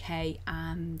in the UK,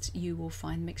 and you will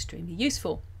find them extremely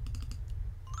useful.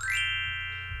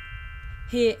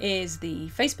 Here is the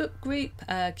Facebook group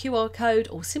QR code,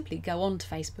 or simply go on to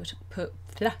Facebook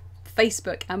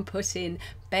and put in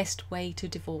Best Way to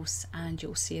Divorce, and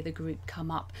you'll see the group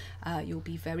come up. You'll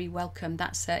be very welcome.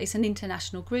 It's an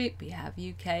international group. We have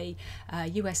UK,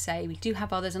 USA. We do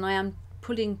have others, and I am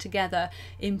putting together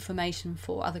information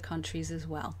for other countries as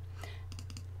well.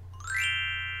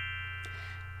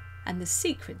 And the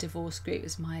Secret Divorce group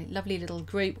is my lovely little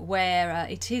group where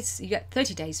you get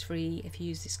 30 days free if you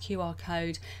use this QR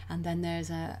code, and then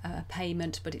there's a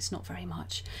payment, but it's not very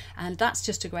much. And that's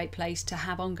just a great place to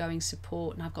have ongoing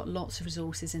support, and I've got lots of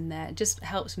resources in there. It just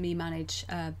helps me manage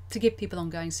to give people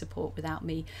ongoing support without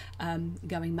me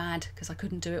going mad, because I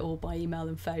couldn't do it all by email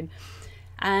and phone.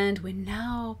 And we're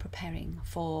now preparing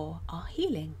for our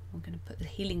healing. I'm going to put the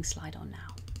healing slide on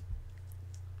now.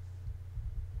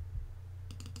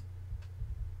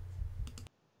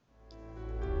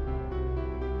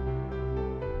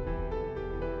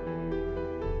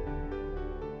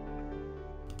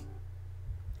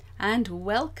 And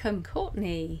welcome,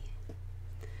 Courtney.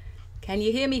 Can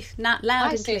you hear me loud Hi,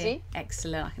 and clear? Susie.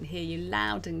 Excellent. I can hear you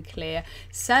loud and clear.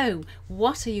 So,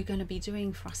 what are you going to be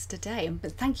doing for us today?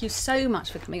 But thank you so much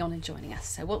for coming on and joining us.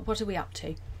 So, what are we up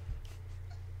to?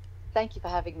 Thank you for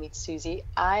having me, Susie.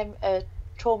 I'm a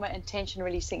trauma and tension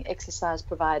releasing exercise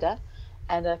provider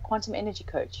and a quantum energy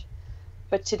coach.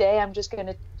 But today I'm just going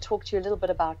to talk to you a little bit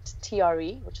about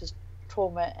TRE, which is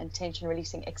trauma and tension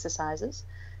releasing exercises.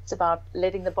 It's about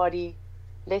letting the body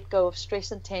let go of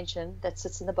stress and tension that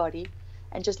sits in the body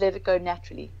and just let it go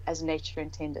naturally as nature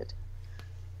intended.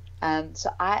 So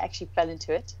I actually fell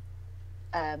into it.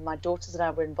 My daughters and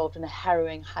I were involved in a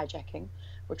harrowing hijacking,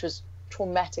 which was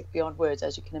traumatic beyond words,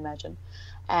 as you can imagine.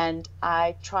 And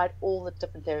I tried all the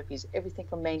different therapies, everything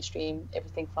from mainstream,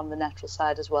 everything from the natural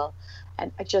side as well.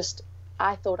 And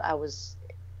I thought I was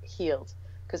healed,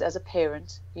 because as a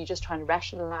parent, you're just trying to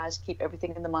rationalize, keep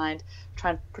everything in the mind,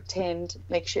 try and pretend,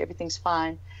 make sure everything's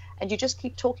fine. And you just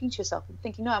keep talking to yourself and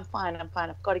thinking, no, I'm fine,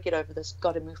 I've got to get over this,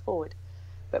 got to move forward.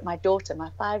 But my daughter,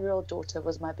 my 5-year-old daughter,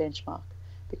 was my benchmark,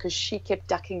 because she kept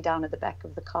ducking down at the back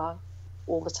of the car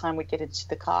all the time we'd get into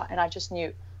the car. And I just knew,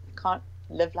 I can't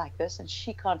live like this, and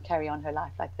she can't carry on her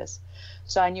life like this.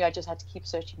 So I knew I just had to keep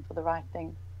searching for the right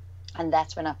thing. And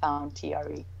that's when I found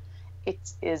TRE. It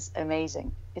is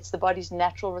amazing. It's the body's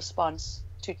natural response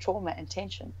to trauma and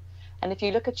tension. And if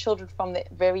you look at children from the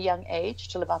very young age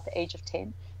till about the age of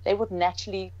 10, they would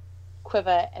naturally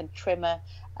quiver and tremor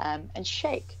and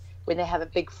shake when they have a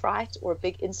big fright or a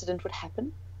big incident would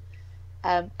happen.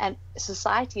 And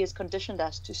society has conditioned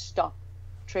us to stop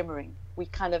tremoring. We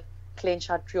kind of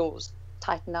clench our jaws,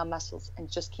 tighten our muscles,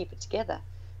 and just keep it together,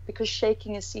 because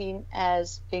shaking is seen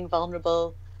as being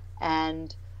vulnerable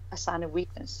and a sign of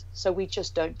weakness. So we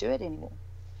just don't do it anymore.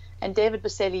 And David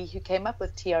Baselli, who came up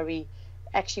with TRE,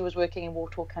 actually was working in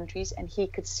war-torn countries, and he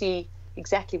could see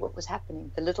exactly what was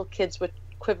happening. The little kids were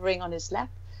quivering on his lap,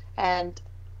 and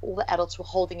all the adults were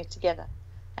holding it together.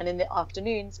 And in the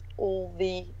afternoons, all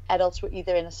the adults were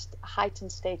either in a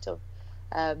heightened state of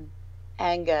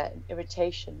anger and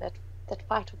irritation, that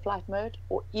fight or flight mode,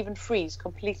 or even freeze,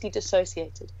 completely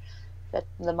dissociated, that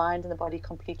the mind and the body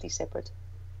completely separate.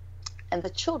 And the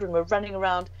children were running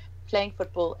around playing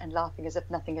football and laughing as if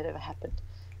nothing had ever happened.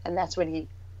 And that's when he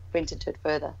went into it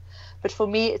further. But for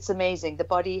me, it's amazing. The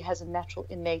body has a natural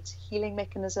innate healing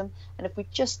mechanism, and if we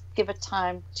just give it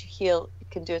time to heal,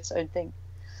 it can do its own thing.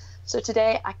 So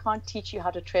today I can't teach you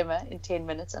how to tremor in 10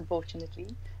 minutes,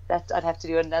 unfortunately. That I'd have to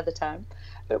do another time.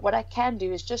 But what I can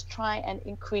do is just try and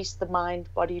increase the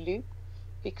mind-body loop,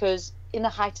 because in a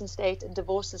heightened state, and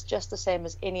divorce is just the same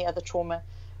as any other trauma,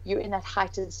 you're in that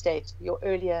heightened state. Your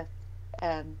earlier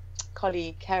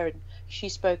colleague, Caron, she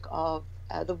spoke of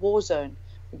the war zone,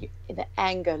 in the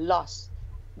anger, loss,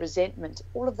 resentment,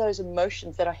 all of those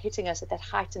emotions that are hitting us at that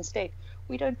heightened state.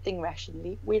 We don't think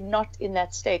rationally. We're not in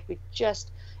that state.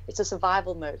 It's a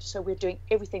survival mode. So we're doing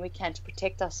everything we can to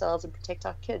protect ourselves and protect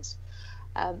our kids.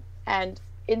 And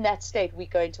in that state, we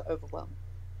go into overwhelm.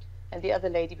 And the other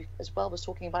lady as well was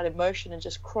talking about emotion and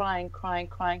just crying.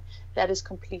 That is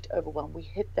complete overwhelm. We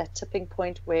hit that tipping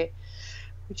point where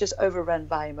we just overrun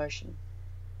by emotion.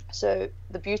 So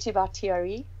the beauty about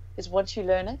TRE is once you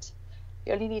learn it,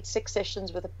 you only need 6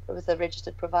 sessions with a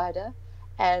registered provider,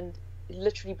 and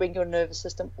literally bring your nervous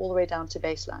system all the way down to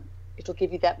baseline. It'll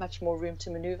give you that much more room to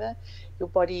maneuver. Your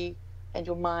body and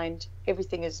your mind,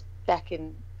 everything is back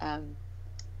in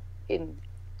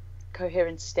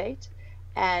coherent state,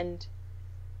 and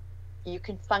you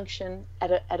can function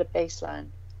at a baseline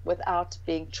without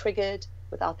being triggered,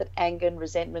 without that anger and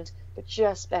resentment, but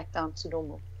just back down to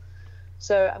normal.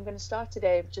 So I'm going to start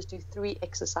today, just do 3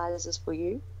 exercises for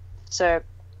you. So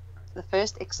the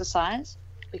first exercise,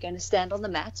 we're going to stand on the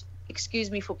mat. Excuse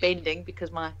me for bending,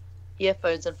 because my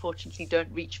earphones unfortunately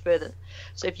don't reach further.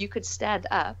 So if you could stand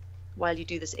up while you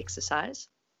do this exercise,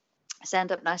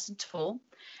 stand up nice and tall.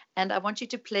 And I want you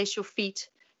to place your feet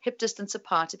hip distance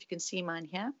apart, if you can see mine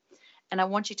here. And I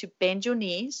want you to bend your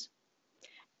knees.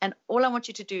 And all I want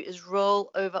you to do is roll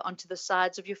over onto the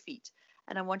sides of your feet.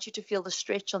 And I want you to feel the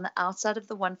stretch on the outside of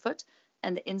the one foot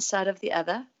and the inside of the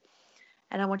other.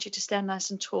 And I want you to stand nice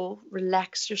and tall,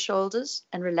 relax your shoulders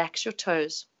and relax your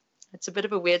toes. It's a bit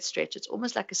of a weird stretch. It's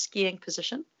almost like a skiing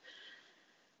position.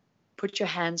 Put your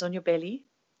hands on your belly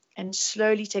and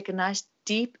slowly take a nice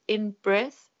deep in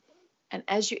breath. And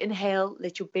as you inhale,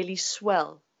 let your belly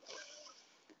swell.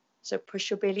 So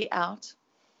push your belly out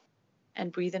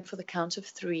and breathe in for the count of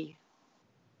 3.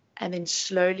 And then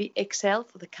slowly exhale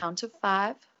for the count of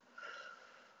 5.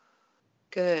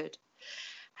 Good.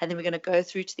 And then we're going to go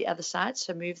through to the other side.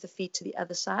 So move the feet to the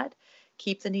other side.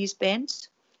 Keep the knees bent.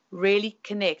 Really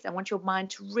connect. I want your mind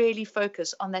to really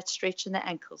focus on that stretch in the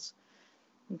ankles.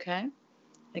 Okay.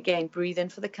 Again, breathe in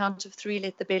for the count of 3.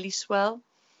 Let the belly swell.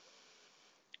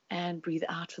 And breathe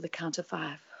out for the count of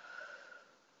 5.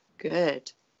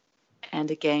 Good.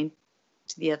 And again,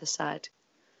 to the other side.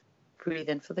 Breathe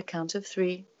in for the count of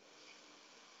 3.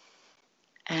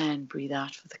 And breathe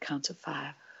out for the count of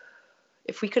 5.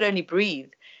 If we could only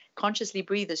breathe, consciously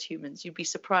breathe as humans, you'd be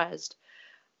surprised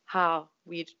how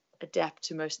we'd adapt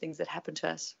to most things that happen to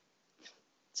us.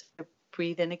 So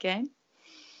breathe in again,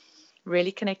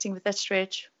 really connecting with that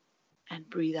stretch, and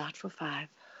breathe out for 5.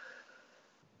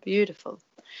 Beautiful.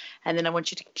 And then I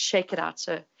want you to shake it out.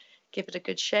 So give it a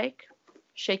good shake.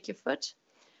 Shake your foot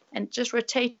and just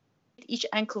rotate each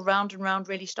ankle round and round,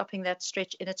 really stopping that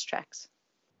stretch in its tracks.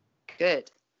 Good.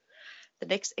 The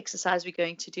next exercise we're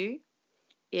going to do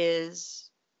is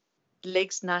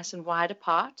legs nice and wide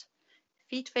apart,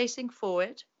 feet facing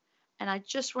forward. And I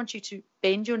just want you to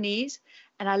bend your knees,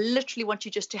 and I literally want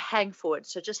you just to hang forward.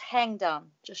 So just hang down,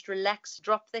 just relax,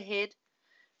 drop the head,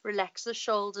 relax the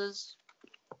shoulders,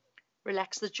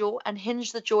 relax the jaw, and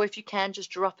hinge the jaw if you can,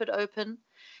 just drop it open.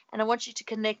 And I want you to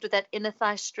connect with that inner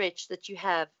thigh stretch that you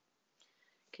have.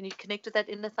 Can you connect with that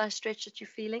inner thigh stretch that you're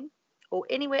feeling? Or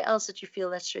anywhere else that you feel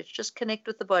that stretch, just connect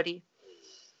with the body.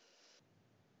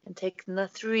 And take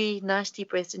 3 nice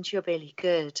deep breaths into your belly.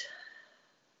 Good.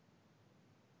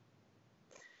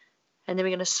 And then we're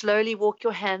going to slowly walk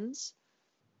your hands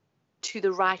to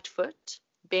the right foot,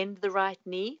 bend the right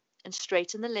knee, and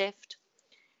straighten the left.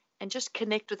 And just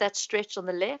connect with that stretch on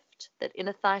the left, that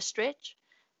inner thigh stretch.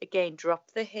 Again,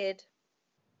 drop the head,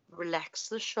 relax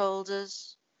the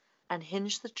shoulders,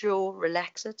 unhinge the jaw,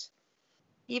 relax it.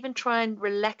 Even try and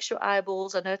relax your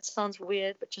eyeballs. I know it sounds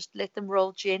weird, but just let them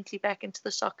roll gently back into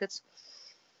the sockets.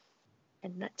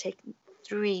 And take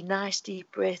 3 nice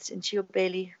deep breaths into your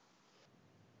belly.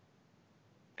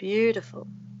 Beautiful.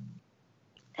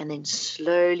 And then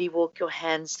slowly walk your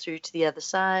hands through to the other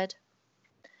side.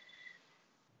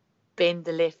 Bend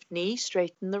the left knee,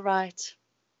 straighten the right.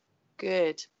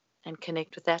 Good. And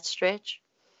connect with that stretch.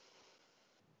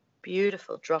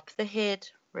 Beautiful. Drop the head,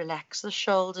 relax the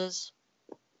shoulders,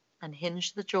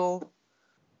 unhinge the jaw.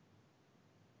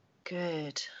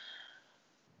 Good.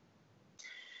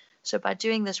 So by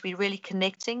doing this, we're really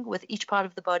connecting with each part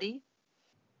of the body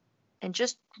and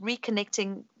just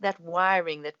reconnecting that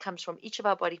wiring that comes from each of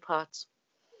our body parts.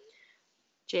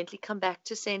 Gently come back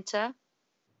to center.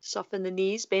 Soften the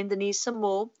knees, bend the knees some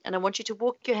more. And I want you to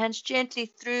walk your hands gently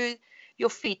through your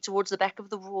feet towards the back of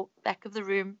the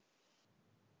room.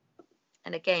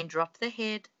 And again, drop the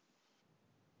head.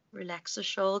 Relax the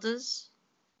shoulders.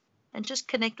 And just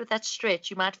connect with that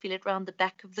stretch. You might feel it around the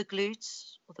back of the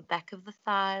glutes or the back of the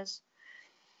thighs.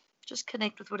 Just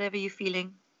connect with whatever you're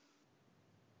feeling.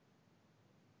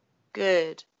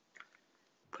 Good.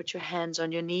 Put your hands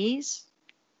on your knees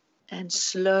and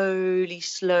slowly,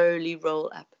 slowly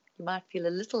roll up. You might feel a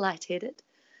little lightheaded,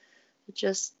 but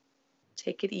just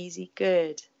take it easy.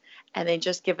 Good. And then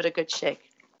just give it a good shake.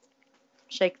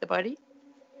 Shake the body.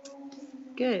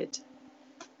 Good.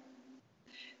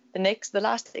 The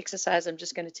last exercise I'm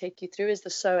just going to take you through is the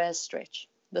psoas stretch.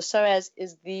 The psoas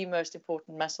is the most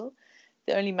important muscle,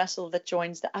 the only muscle that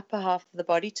joins the upper half of the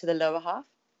body to the lower half.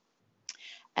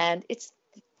 And it's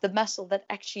the muscle that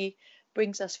actually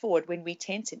brings us forward when we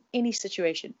tense in any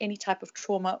situation, any type of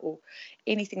trauma or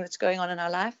anything that's going on in our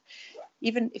life.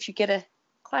 Even if you get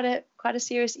quite a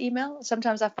serious email,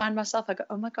 sometimes I find myself, I go,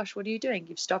 oh my gosh, what are you doing?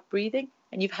 You've stopped breathing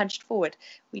and you've hunched forward.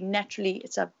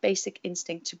 It's our basic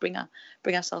instinct to bring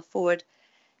ourselves forward.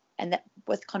 And that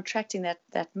with contracting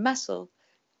that muscle,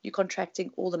 you're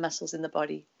contracting all the muscles in the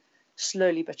body,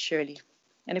 slowly but surely.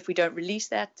 And if we don't release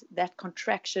that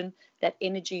contraction, that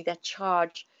energy, that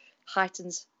charge,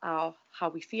 heightens how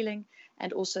we're feeling,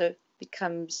 and also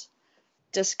becomes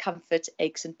discomfort,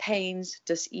 aches and pains,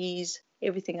 dis-ease,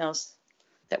 everything else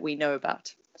that we know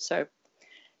about. So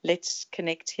let's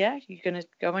connect here. You're going to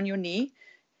go on your knee.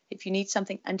 If you need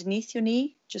something underneath your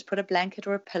knee, just put a blanket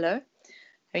or a pillow.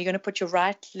 Now you're going to put your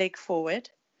right leg forward.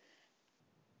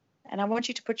 And I want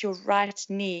you to put your right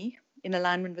knee in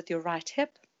alignment with your right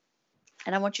hip.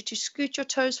 And I want you to scoot your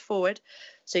toes forward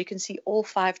so you can see all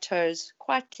 5 toes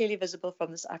quite clearly visible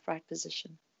from this upright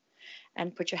position.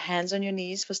 And put your hands on your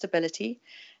knees for stability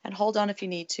and hold on if you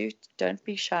need to. Don't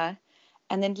be shy.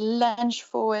 And then lunge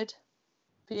forward.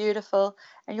 Beautiful.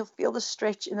 And you'll feel the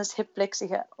stretch in this hip flexor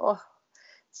here. Oh,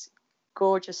 it's a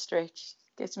gorgeous stretch.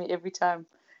 Gets me every time.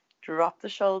 Drop the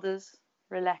shoulders.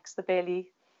 Relax the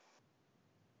belly.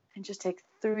 And just take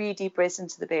 3 deep breaths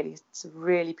into the belly. It's a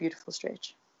really beautiful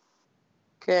stretch.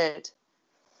 Good.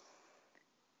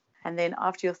 And then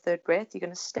after your third breath, you're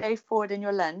going to stay forward in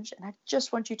your lunge. And I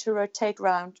just want you to rotate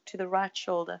round to the right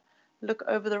shoulder. Look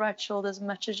over the right shoulder as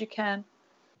much as you can.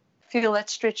 Feel that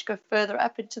stretch go further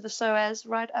up into the psoas,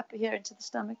 right up here into the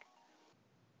stomach.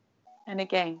 And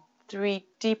again, 3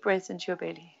 deep breaths into your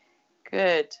belly.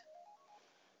 Good.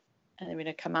 And then we're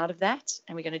going to come out of that,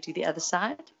 and we're going to do the other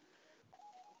side.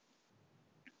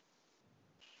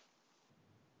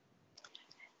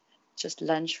 Just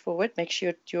lunge forward. Make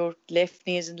sure your left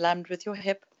knee is aligned with your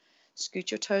hip.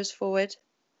 Scoot your toes forward.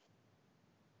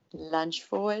 Lunge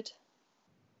forward.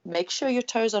 Make sure your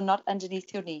toes are not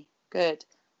underneath your knee. Good.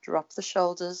 Drop the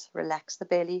shoulders. Relax the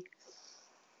belly.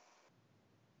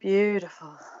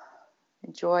 Beautiful.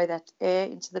 Enjoy that air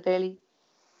into the belly.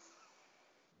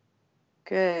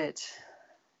 Good.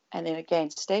 And then again,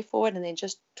 stay forward and then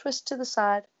just twist to the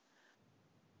side.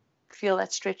 Feel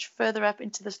that stretch further up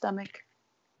into the stomach.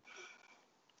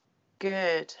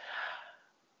 Good.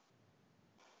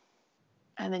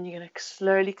 And then you're going to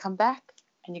slowly come back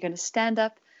and you're going to stand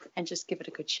up and just give it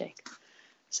a good shake.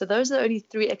 So those are the only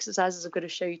 3 exercises I'm going to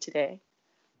show you today.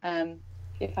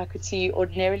 If I could see you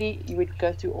ordinarily, you would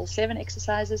go through all 7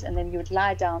 exercises and then you would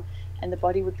lie down and the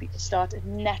body would start a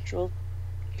natural,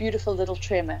 beautiful little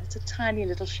tremor. It's a tiny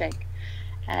little shake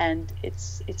and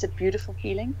it's a beautiful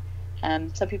feeling.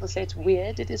 Some people say it's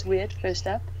weird. It is weird first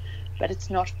up, but it's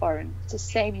not foreign. It's the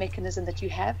same mechanism that you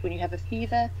have when you have a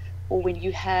fever or when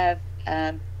you have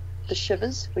the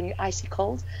shivers, when you're icy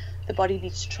cold. The body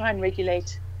needs to try and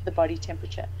regulate the body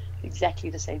temperature. Exactly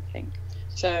the same thing.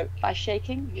 So by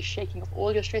shaking, you're shaking off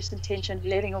all your stress and tension,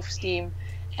 letting off steam,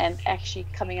 and actually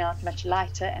coming out much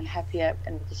lighter and happier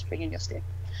and with a spring in your step.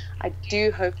 I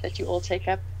do hope that you all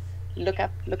look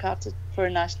out for a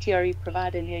nice TRE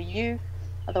provider near you.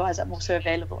 Otherwise, I'm also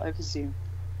available over Zoom.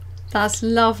 That's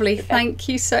lovely. Thank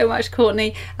you so much,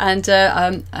 Courtney. And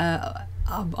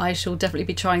I shall definitely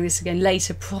be trying this again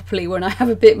later properly when I have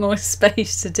a bit more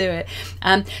space to do it.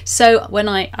 So when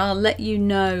I'll let you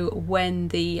know when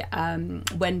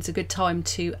when's a good time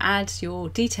to add your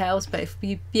details. But if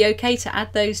you'd be okay to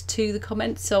add those to the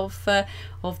comments of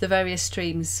the various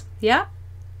streams, yeah.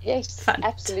 Yes,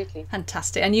 absolutely.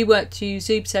 Fantastic. And you work to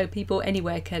Zoom, so people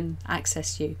anywhere can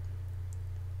access you.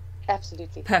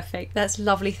 Absolutely. Perfect. That's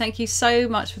lovely. Thank you so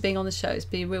much for being on the show. It's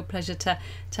been a real pleasure to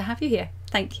have you here.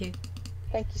 Thank you.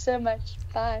 Thank you so much.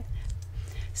 Bye.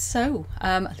 So,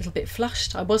 a little bit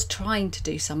flushed. I was trying to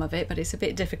do some of it, but it's a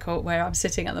bit difficult where I'm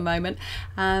sitting at the moment.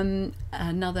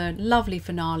 Another lovely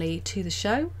finale to the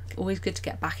show. Always good to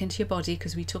get back into your body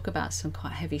because we talk about some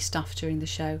quite heavy stuff during the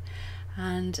show.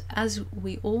 And as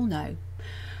we all know,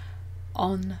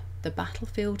 on the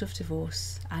battlefield of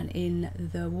divorce and in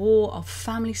the war of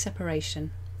family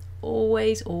separation,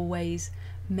 always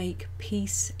make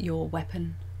peace your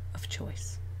weapon of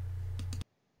choice.